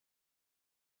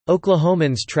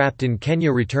Oklahomans trapped in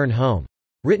Kenya return home.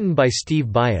 Written by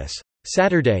Steve Bias.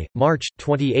 Saturday, March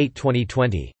 28,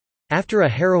 2020. After a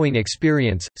harrowing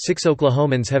experience, 6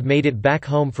 Oklahomans have made it back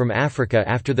home from Africa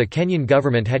after the Kenyan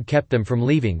government had kept them from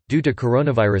leaving, due to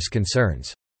coronavirus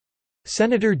concerns.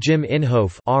 Senator Jim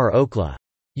Inhofe R. Okla.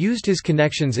 Used his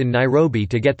connections in Nairobi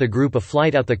to get the group a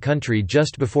flight out the country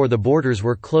just before the borders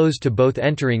were closed to both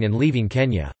entering and leaving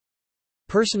Kenya.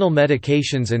 Personal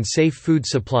medications and safe food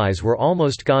supplies were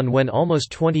almost gone when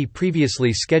almost 20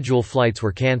 previously scheduled flights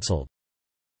were cancelled.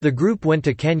 The group went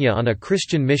to Kenya on a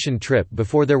Christian mission trip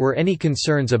before there were any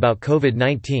concerns about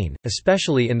COVID-19,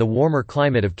 especially in the warmer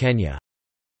climate of Kenya.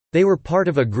 They were part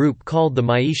of a group called the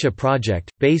Maisha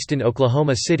Project, based in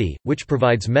Oklahoma City, which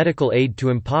provides medical aid to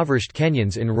impoverished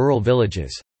Kenyans in rural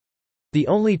villages. The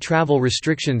only travel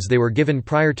restrictions they were given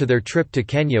prior to their trip to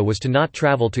Kenya was to not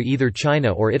travel to either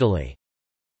China or Italy.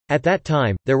 At that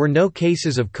time, there were no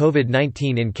cases of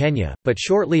COVID-19 in Kenya, but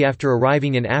shortly after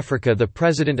arriving in Africa the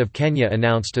President of Kenya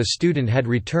announced a student had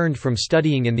returned from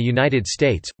studying in the United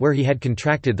States, where he had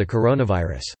contracted the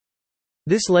coronavirus.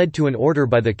 This led to an order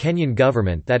by the Kenyan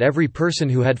government that every person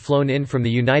who had flown in from the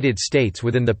United States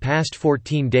within the past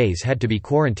 14 days had to be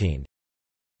quarantined.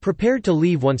 Prepared to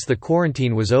leave once the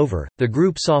quarantine was over, the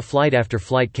group saw flight after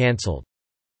flight cancelled.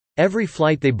 "Every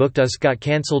flight they booked us got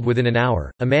cancelled within an hour,"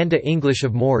 Amanda English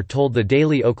of Moore told the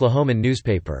Daily Oklahoman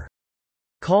newspaper.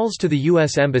 Calls to the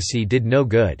U.S. Embassy did no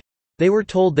good. They were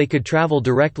told they could travel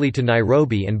directly to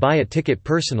Nairobi and buy a ticket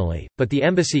personally, but the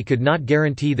embassy could not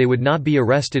guarantee they would not be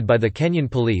arrested by the Kenyan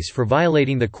police for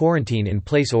violating the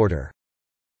quarantine-in-place order.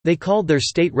 They called their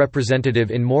state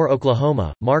representative in Moore,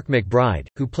 Oklahoma, Mark McBride,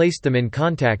 who placed them in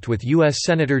contact with U.S.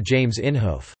 Senator James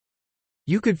Inhofe.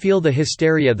 "You could feel the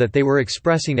hysteria that they were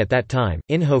expressing at that time,"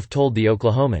 Inhofe told the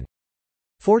Oklahoman.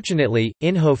 Fortunately,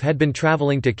 Inhofe had been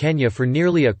traveling to Kenya for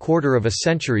nearly a quarter of a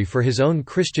century for his own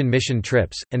Christian mission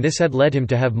trips, and this had led him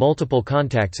to have multiple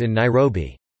contacts in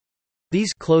Nairobi.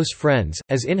 These close friends,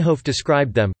 as Inhofe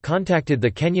described them, contacted the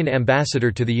Kenyan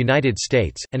ambassador to the United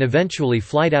States, and eventually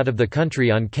flight out of the country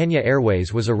on Kenya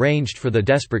Airways was arranged for the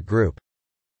desperate group.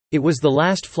 It was the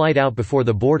last flight out before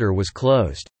the border was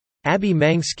closed. Abby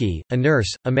Mangsky, a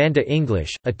nurse, Amanda English,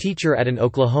 a teacher at an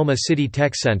Oklahoma City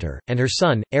tech center, and her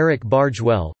son, Eric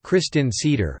Bargewell, Kristen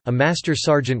Cedar, a master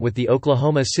sergeant with the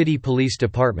Oklahoma City Police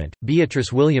Department,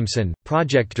 Beatrice Williamson,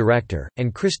 project director,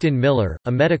 and Kristen Miller,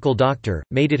 a medical doctor,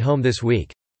 made it home this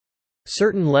week.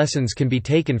 Certain lessons can be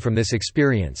taken from this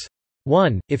experience.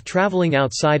 1. If traveling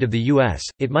outside of the U.S.,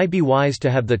 it might be wise to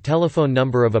have the telephone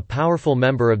number of a powerful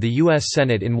member of the U.S.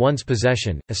 Senate in one's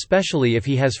possession, especially if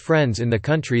he has friends in the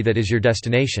country that is your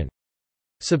destination.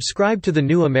 Subscribe to The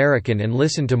New American and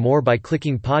listen to more by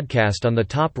clicking podcast on the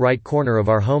top right corner of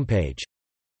our homepage.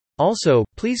 Also,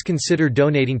 please consider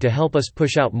donating to help us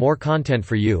push out more content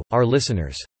for you, our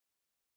listeners.